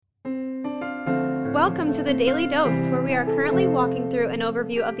Welcome to the Daily Dose, where we are currently walking through an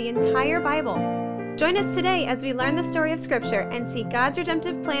overview of the entire Bible. Join us today as we learn the story of Scripture and see God's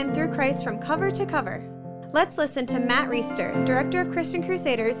redemptive plan through Christ from cover to cover. Let's listen to Matt Reisetter, Director of Christian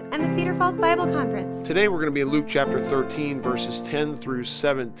Crusaders and the Cedar Falls Bible Conference. Today we're going to be in Luke chapter 13, verses 10 through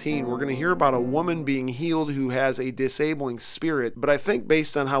 17. We're going to hear about a woman being healed who has a disabling spirit, but I think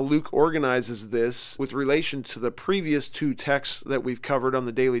based on how Luke organizes this with relation to the previous two texts that we've covered on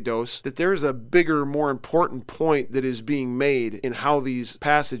the Daily Dose, that there's a bigger, more important point that is being made in how these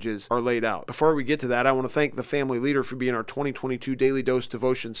passages are laid out. Before we get to that, I want to thank the Family Leader for being our 2022 Daily Dose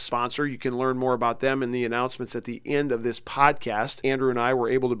Devotion sponsor. You can learn more about them in the announcements at the end of this podcast. Andrew and I were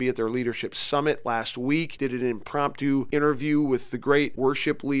able to be at their leadership summit last week, did an impromptu interview with the great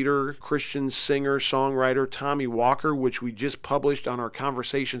worship leader, Christian singer, songwriter Tommy Walker, which we just published on our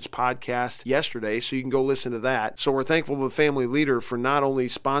Conversations podcast yesterday, so you can go listen to that. So we're thankful to the Family Leader for not only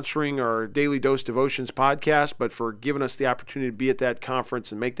sponsoring our Daily Dose Devotions podcast, but for giving us the opportunity to be at that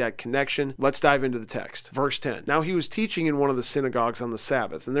conference and make that connection. Let's dive into the text. Verse 10. Now he was teaching in one of the synagogues on the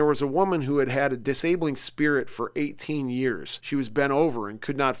Sabbath, and there was a woman who had had a disabling spirit for 18 years. She was bent over and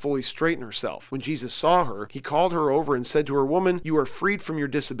could not fully straighten herself. When Jesus saw her, he called her over and said to her, "Woman, you are freed from your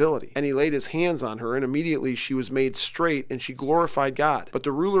disability." And he laid his hands on her, and immediately she was made straight, and she glorified God. But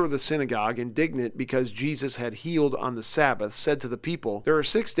the ruler of the synagogue, indignant because Jesus had healed on the Sabbath, said to the people, "There are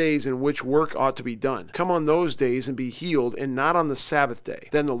 6 days in which work ought to be done. Come on those days and be healed, and not on the Sabbath day."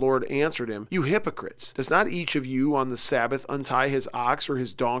 Then the Lord answered him, "You hypocrites! Does not each of you on the Sabbath untie his ox or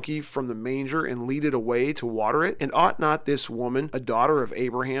his donkey from the manger and lead it away to water it? And ought not this woman, a daughter of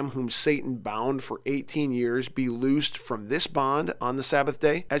Abraham, whom Satan bound for 18 years, be loosed from this bond on the Sabbath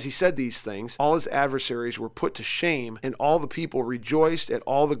day?" As he said these things, all his adversaries were put to shame, and all the people rejoiced at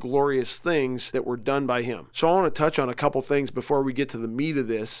all the glorious things that were done by him. So I want to touch on a couple things before we get to the meat of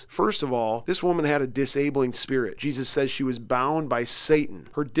this. First of all, this woman had a disabling spirit. Jesus says she was bound by Satan.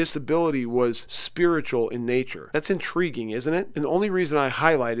 Her disability was spiritual in nature. That's intriguing, isn't it? And the only reason I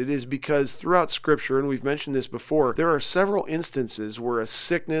highlight it is because throughout Scripture, and we've mentioned this before, there are several instances where a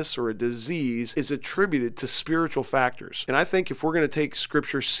sickness or a disease is attributed to spiritual factors. And I think if we're going to take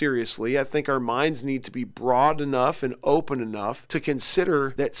Scripture seriously, I think our minds need to be broad enough and open enough to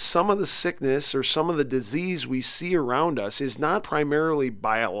consider that some of the sickness or some of the disease we see around us is not primarily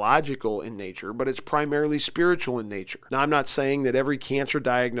biological in nature, but it's primarily spiritual in nature. Now, I'm not saying that every cancer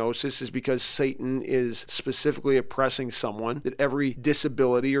diagnosis is because Satan is specifically oppressing someone, that every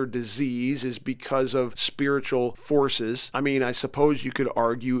disability or disease is because of spiritual forces. I mean, I suppose you could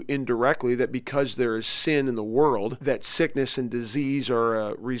argue indirectly that because there is sin in the world, that sickness and disease are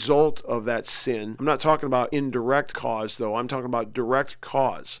a result of that sin. I'm not talking about indirect cause, though. I'm talking about direct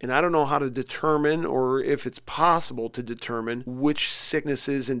cause. And I don't know how to determine, or if it's possible to determine, which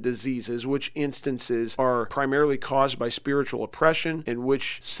sicknesses and diseases, which instances are primarily caused by spiritual oppression, and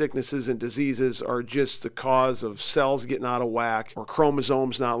which sicknesses and diseases are just the cause of cells getting out of whack or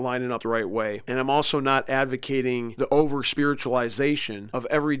chromosomes not lining up the right way. And I'm also not advocating the over-spiritualization of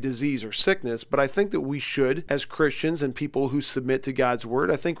every disease or sickness, but I think that we should, as Christians and people who submit to God's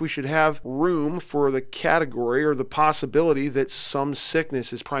Word, I think we should have room for the category or the possibility that some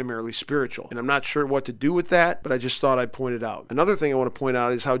sickness is primarily spiritual. And I'm not sure what to do with that, but I just thought I'd point it out. Another thing I want to point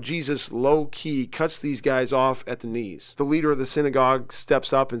out is how Jesus low-key cuts these guys off at the knees. The leader of the synagogue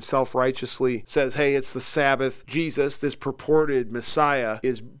steps up and self-righteously says, "Hey, it's the Sabbath. Jesus, this purported Messiah,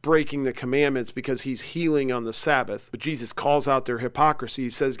 is breaking the commandments because he's healing on the Sabbath." But Jesus calls out their hypocrisy. He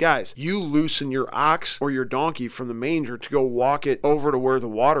says, "Guys, you loosen your ox or your donkey from the manger to go walk it over to where the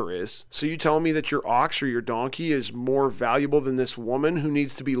water is. So you tell me that your ox or your donkey is more valuable than this woman who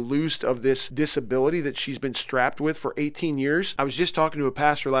needs to be loosed of this disability that she's been strapped with for 18 years? I was just talking to a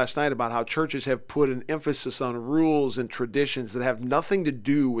pastor last night about how churches have put an emphasis on rules and traditions that have nothing to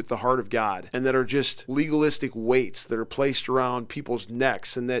do with the heart of God, and that are just legalistic weights that are placed around people's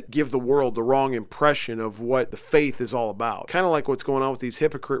necks and that give the world the wrong impression of what the faith is all about. Kind of like what's going on with these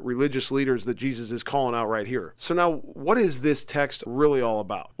hypocrite religious leaders that Jesus is calling out right here. So now, what is this text really all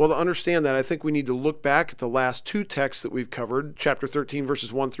about? Well, to understand that, I think we need to look back at the last two texts that we've covered, chapter 13,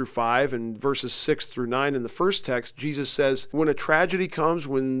 verses 1 through 5, and verses 6 through 9. In the first text, Jesus says, when a tragedy comes,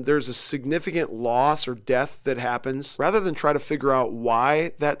 when there's a significant loss or death that happens, rather than try to figure out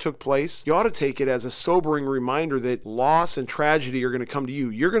why that took place, you ought to take it as a sobering reminder that loss and tragedy are going to come to you.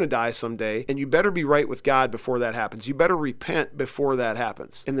 You're going to die someday, and you better be right with God before that happens. You better repent before that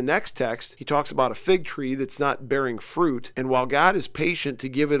happens. In the next text, he talks about a fig tree that's not bearing fruit. And while God is patient to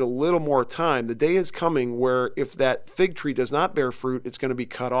give it a little more time, the day is coming where if that fig tree does not bear fruit, it's going to be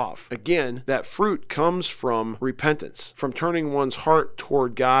cut off. Again, that fruit comes from repentance, from turning one's heart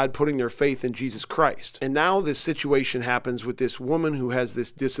toward God, putting their faith in Jesus Christ. And now this situation happens with this woman who has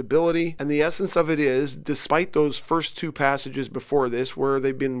this disability. And the essence of it is, despite those first two passages before this, where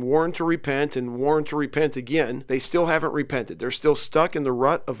they've been warned to repent and warned to repent again, they still haven't repented. They're still stuck in the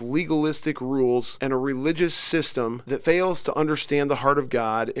rut of legalistic rules and a religious system that fails to understand the heart of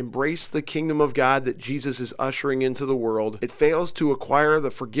God, embrace the kingdom of God that Jesus is ushering into the world. It fails to acquire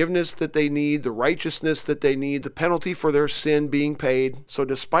the forgiveness that they need, the righteousness that they need, the penalty for their sin being paid. So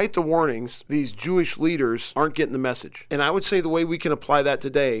despite the warnings, these Jewish leaders aren't getting the message. And I would say the way we can apply that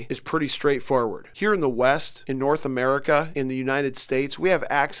today is pretty straightforward. Here in the West, in North America, in the United States, we have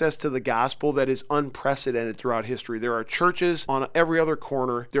access to the gospel that is unprecedented throughout history. There are churches on every other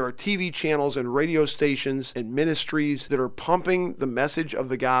corner. There are TV channels and radio stations and ministries that are pumping the message of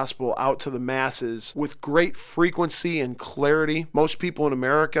the gospel out to the masses with great frequency and clarity. Most people in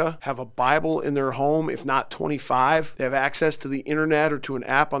America have a Bible in their home, if not 25. They have access to the internet or to an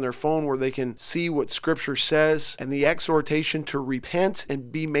app on their phone where they can see what Scripture says. And the exhortation to repent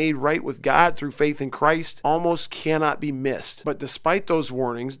and be made right with God through faith in Christ almost cannot be missed. But despite those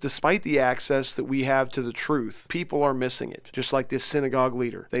warnings, despite the access that we have to the truth, people are missing it, just like this synagogue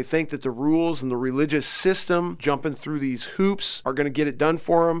leader. They think that the rules and the religious system, jumping through these hoops, are going to get it done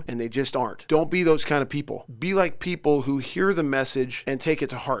for them, and they just aren't. Don't be those kind of people. Be like people who hear the message and take it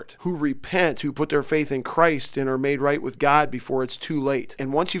to heart, who repent, who put their faith in Christ and are made right with God before it's too late.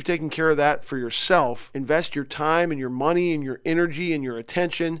 And once you've taken care of that for yourself, invest your time and your money and your energy and your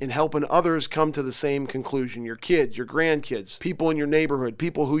attention in helping others come to the same conclusion. Your kids, your grandkids, people in your neighborhood,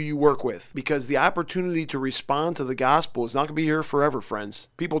 people who you work with. Because the opportunity to respond to the gospel is not going to be here forever, friends.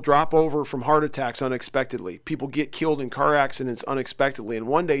 People drop over from heart attacks unexpectedly. People get killed in car accidents unexpectedly. And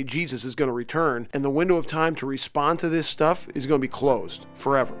one day Jesus is going to return, and the window of time to respond to this stuff is going to be closed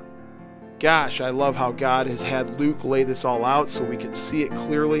forever. Gosh, I love how God has had Luke lay this all out so we can see it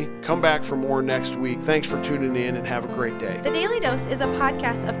clearly. Come back for more next week. Thanks for tuning in and have a great day. The Daily Dose is a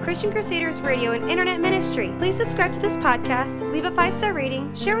podcast of Christian Crusaders Radio and Internet Ministry. Please subscribe to this podcast, leave a 5-star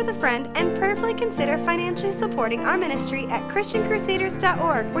rating, share with a friend, and prayerfully consider financially supporting our ministry at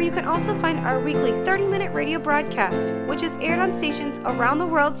ChristianCrusaders.org, where you can also find our weekly 30-minute radio broadcast, which is aired on stations around the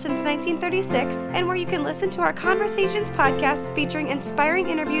world since 1936, and where you can listen to our Conversations podcast featuring inspiring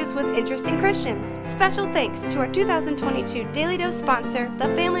interviews with interesting Christians. Special thanks to our 2022 Daily Dose sponsor,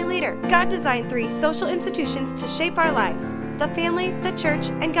 The Family Leader. God designed 3 social institutions to shape our lives: the family, the church,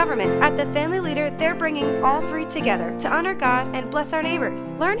 and government. At The Family Leader, they're bringing all 3 together to honor God and bless our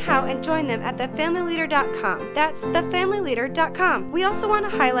neighbors. Learn how and join them at thefamilyleader.com. That's thefamilyleader.com. We also want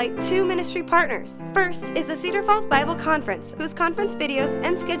to highlight 2 ministry partners. First is the Cedar Falls Bible Conference, whose conference videos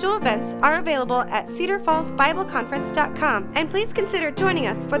and schedule events are available at cedarfallsbibleconference.com. And please consider joining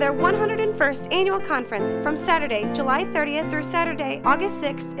us for their 101st annual conference from Saturday, July 30th through Saturday, August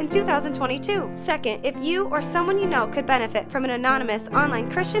 6th in 2022. Second, if you or someone you know could benefit from an anonymous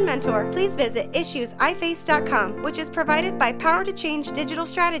online Christian mentor, please visit issuesiface.com, which is provided by Power to Change Digital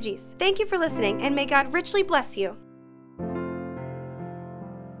Strategies. Thank you for listening, and may God richly bless you.